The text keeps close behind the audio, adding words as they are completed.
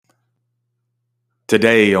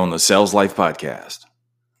Today on the Sales Life Podcast.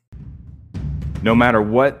 No matter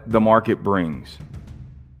what the market brings,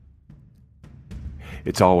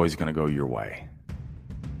 it's always going to go your way.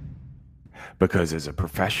 Because as a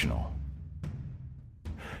professional,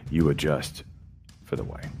 you adjust for the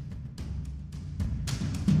way.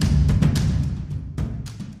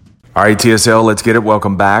 All right, TSL, let's get it.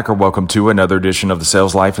 Welcome back or welcome to another edition of the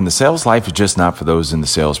Sales Life. And the Sales Life is just not for those in the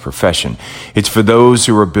sales profession. It's for those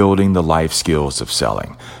who are building the life skills of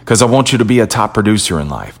selling. Because I want you to be a top producer in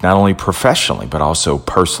life, not only professionally, but also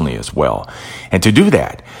personally as well. And to do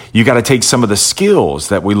that, you got to take some of the skills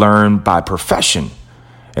that we learn by profession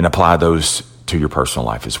and apply those to your personal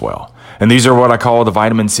life as well. And these are what I call the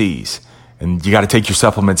vitamin C's. And you got to take your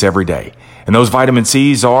supplements every day. And those vitamin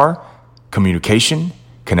C's are communication,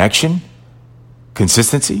 connection,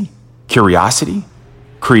 consistency, curiosity,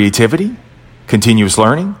 creativity, continuous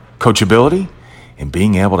learning, coachability, and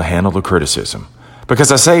being able to handle the criticism.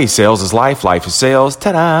 Because I say sales is life, life is sales,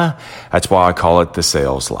 ta-da! That's why I call it the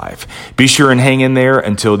Sales Life. Be sure and hang in there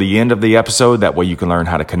until the end of the episode. That way you can learn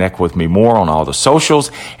how to connect with me more on all the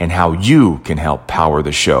socials and how you can help power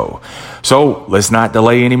the show. So let's not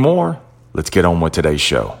delay anymore. Let's get on with today's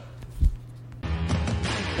show.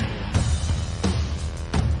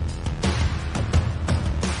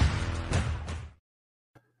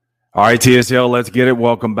 All right, TSL, let's get it.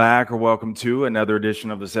 Welcome back or welcome to another edition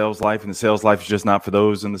of the Sales Life. And the Sales Life is just not for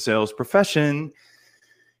those in the sales profession.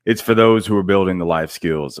 It's for those who are building the life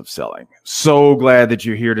skills of selling. So glad that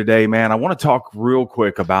you're here today, man. I want to talk real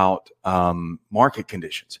quick about market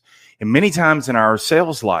conditions. And many times in our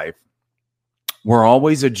sales life, we're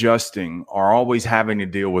always adjusting or always having to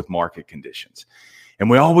deal with market conditions. And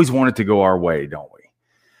we always want it to go our way, don't we?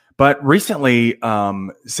 But recently,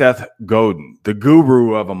 Seth Godin, the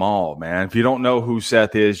guru of them all, man. If you don't know who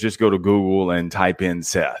Seth is, just go to Google and type in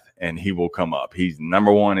Seth, and he will come up. He's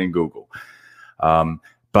number one in Google.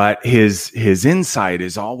 But his insight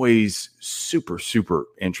is always super, super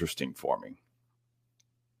interesting for me.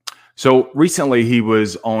 So recently, he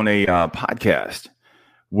was on a podcast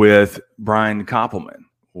with Brian Koppelman,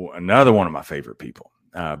 another one of my favorite people.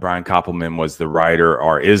 Brian Koppelman was the writer,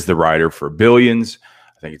 or is the writer for Billions.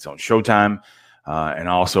 I think it's on Showtime, and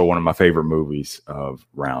also one of my favorite movies of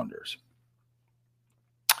Rounders.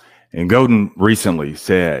 And Godin recently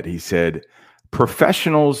said,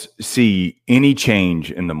 professionals see any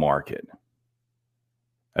change in the market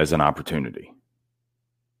as an opportunity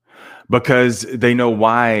because they know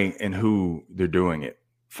why and who they're doing it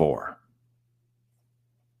for.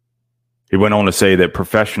 He went on to say that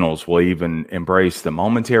professionals will even embrace the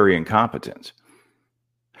momentary incompetence.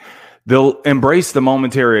 They'll embrace the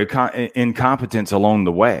momentary incompetence along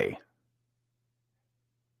the way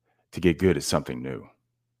to get good at something new.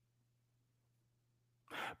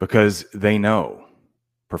 Because they know,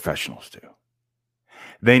 professionals do.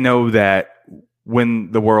 They know that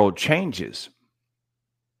when the world changes,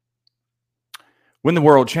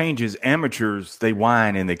 amateurs, they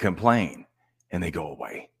whine and they complain and they go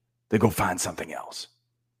away. They go find something else.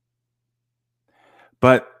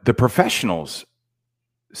 But the professionals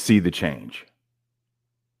see the change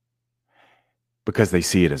because they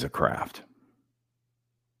see it as a craft.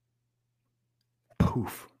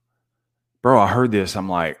 Poof. Bro, I heard this. I'm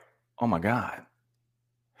like, oh my God.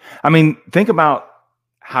 I mean, think about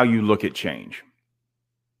how you look at change.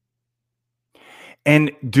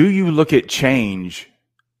 And do you look at change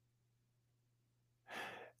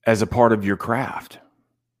as a part of your craft?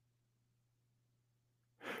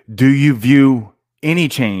 Do you view any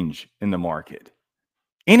change in the market?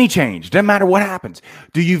 Any change, doesn't matter what happens.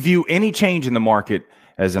 Do you view any change in the market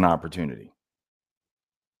as an opportunity?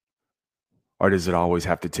 Or does it always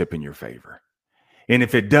have to tip in your favor? And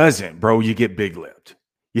if it doesn't, bro, you get big-lipped.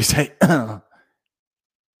 You say, and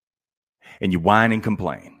you whine and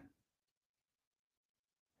complain.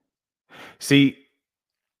 See,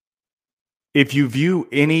 if you view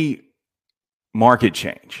any market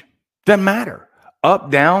change, doesn't matter.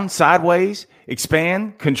 Up, down, sideways,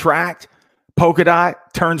 expand, contract, polka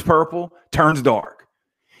dot, turns purple, turns dark.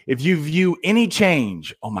 If you view any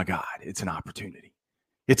change, oh my God, it's an opportunity.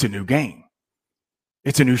 It's a new game.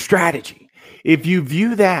 It's a new strategy. If you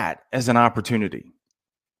view that as an opportunity,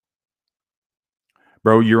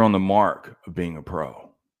 bro, you're on the mark of being a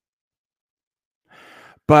pro.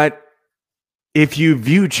 But if you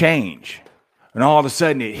view change and all of a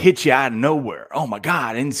sudden it hits you out of nowhere, oh my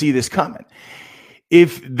God, I didn't see this coming.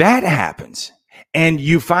 If that happens, and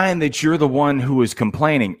you find that you're the one who is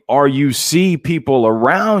complaining, or you see people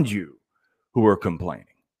around you who are complaining,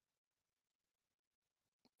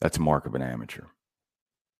 that's a mark of an amateur.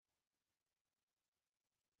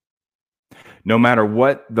 No matter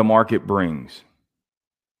what the market brings,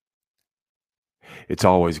 it's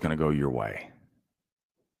always going to go your way.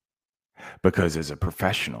 Because as a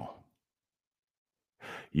professional,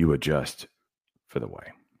 you adjust for the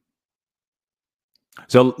way.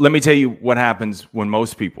 So let me tell you what happens when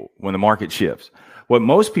the market shifts. What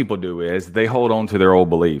most people do is they hold on to their old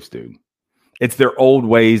beliefs, dude. It's their old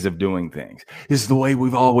ways of doing things. This is the way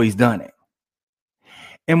we've always done it.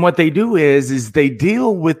 And what they do is they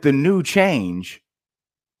deal with the new change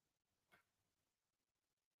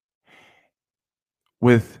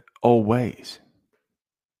with old ways.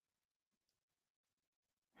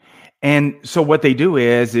 And so what they do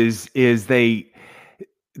is they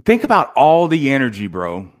think about all the energy,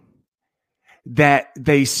 bro, that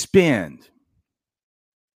they spend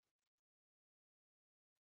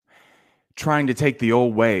trying to take the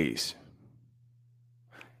old ways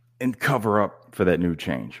and cover up for that new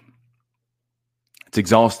change. It's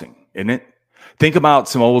exhausting, isn't it? Think about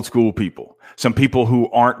some old school people, some people who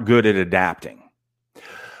aren't good at adapting.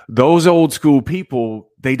 Those old school people,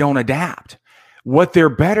 they don't adapt. What they're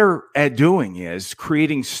better at doing is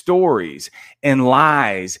creating stories and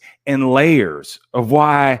lies and layers of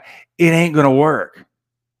why it ain't going to work.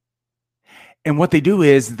 And what they do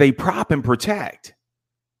is they prop and protect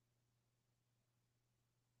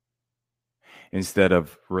instead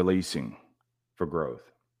of releasing for growth.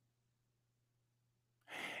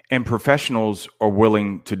 And professionals are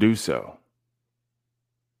willing to do so.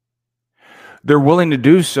 They're willing to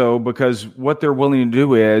do so because what they're willing to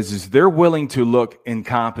do is they're willing to look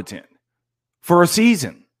incompetent for a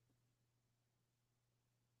season.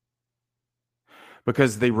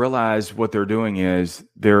 Because they realize what they're doing is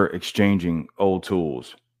they're exchanging old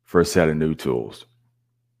tools for a set of new tools.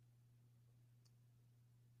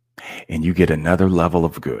 And you get another level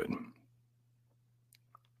of good.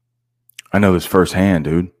 I know this firsthand,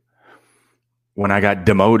 dude. When I got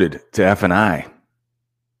demoted to F&I,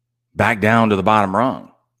 back down to the bottom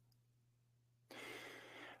rung,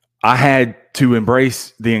 I had to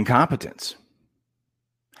embrace the incompetence.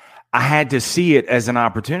 I had to see it as an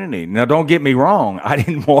opportunity. Now, don't get me wrong. I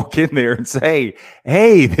didn't walk in there and say,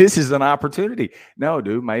 hey, this is an opportunity. No,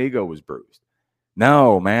 dude, my ego was bruised.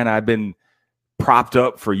 No, man, I've been propped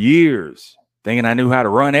up for years thinking I knew how to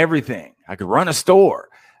run everything. I could run a store.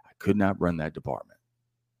 I could not run that department.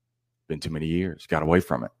 Been too many years. Got away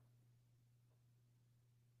from it.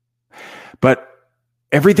 But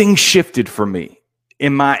everything shifted for me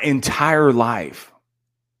in my entire life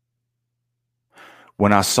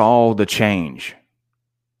when I saw the change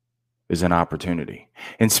as an opportunity.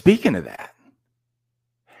 And speaking of that,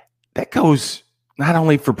 that goes not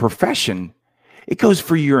only for profession, it goes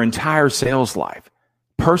for your entire sales life,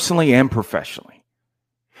 personally and professionally.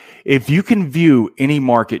 If you can view any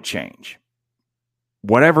market change,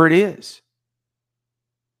 whatever it is,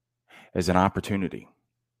 as an opportunity,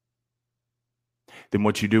 then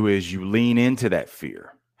what you do is you lean into that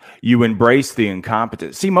fear. You embrace the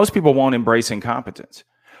incompetence. See, most people won't embrace incompetence.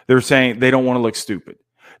 They're saying they don't want to look stupid.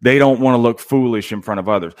 They don't want to look foolish in front of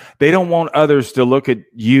others. They don't want others to look at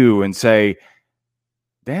you and say,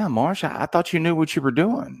 damn, Marsh, I thought you knew what you were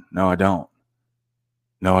doing. No, I don't.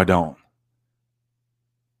 No, I don't.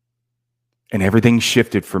 And everything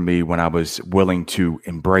shifted for me when I was willing to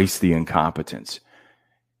embrace the incompetence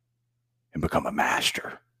and become a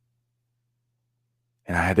master.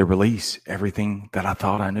 And I had to release everything that I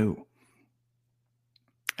thought I knew.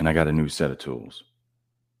 And I got a new set of tools.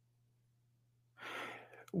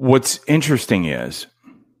 What's interesting is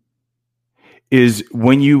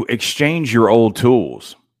when you exchange your old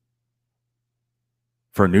tools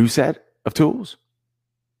for a new set of tools,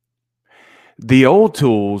 the old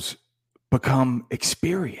tools become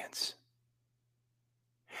experience.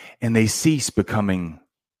 And they cease becoming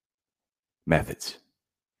methods,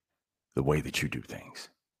 the way that you do things.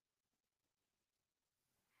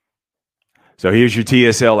 So here's your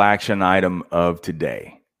TSL action item of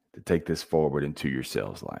today to take this forward into your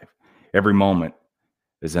sales life. Every moment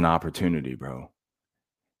is an opportunity, bro.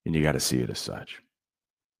 And you got to see it as such.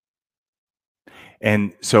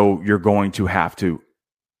 And so you're going to have to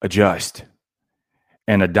adjust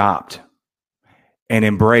and adopt and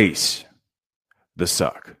embrace the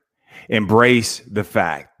suck. Embrace the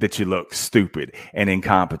fact that you look stupid and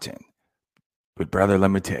incompetent. But brother,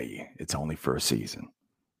 let me tell you, it's only for a season.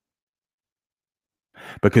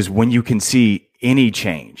 Because when you can see any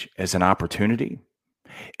change as an opportunity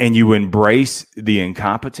and you embrace the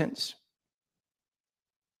incompetence,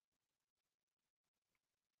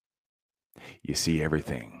 you see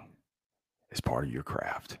everything as part of your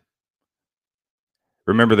craft.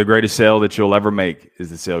 Remember, the greatest sale that you'll ever make is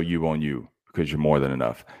the sale you on you because you're more than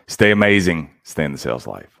enough. Stay amazing. Stay in the sales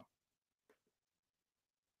life.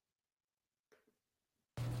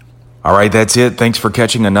 All right, that's it. Thanks for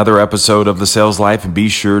catching another episode of The Sales Life, and be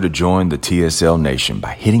sure to join the TSL Nation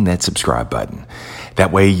by hitting that subscribe button.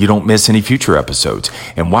 That way you don't miss any future episodes.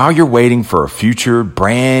 And while you're waiting for a future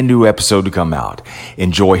brand new episode to come out,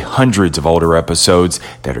 enjoy hundreds of older episodes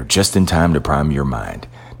that are just in time to prime your mind.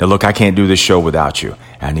 Now look, I can't do this show without you.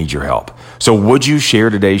 I need your help. So would you share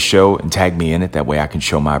today's show and tag me in it? That way I can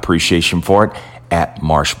show my appreciation for it at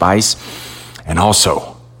Marsh Bice. And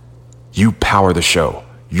also, you power the show.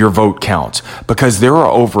 Your vote counts, because there are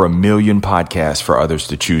over 1 million podcasts for others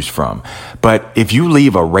to choose from. But if you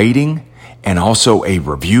leave a rating and also a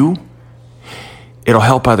review, it'll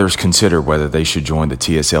help others consider whether they should join the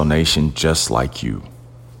TSL Nation just like you.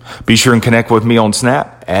 Be sure and connect with me on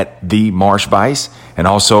Snap at the Marsh Bice, and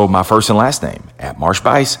also my first and last name at Marsh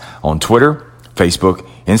Bice on Twitter, Facebook,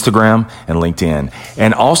 Instagram, and LinkedIn.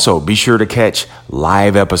 And also be sure to catch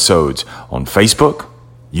live episodes on Facebook,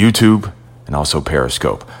 YouTube, and also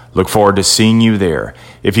Periscope. Look forward to seeing you there.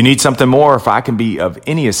 If you need something more, if I can be of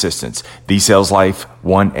any assistance,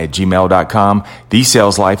 thesaleslife1@gmail.com,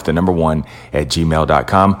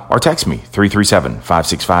 thesaleslife1@gmail.com, or text me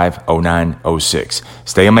 337-565-0906.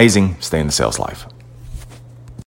 Stay amazing. Stay in the sales life.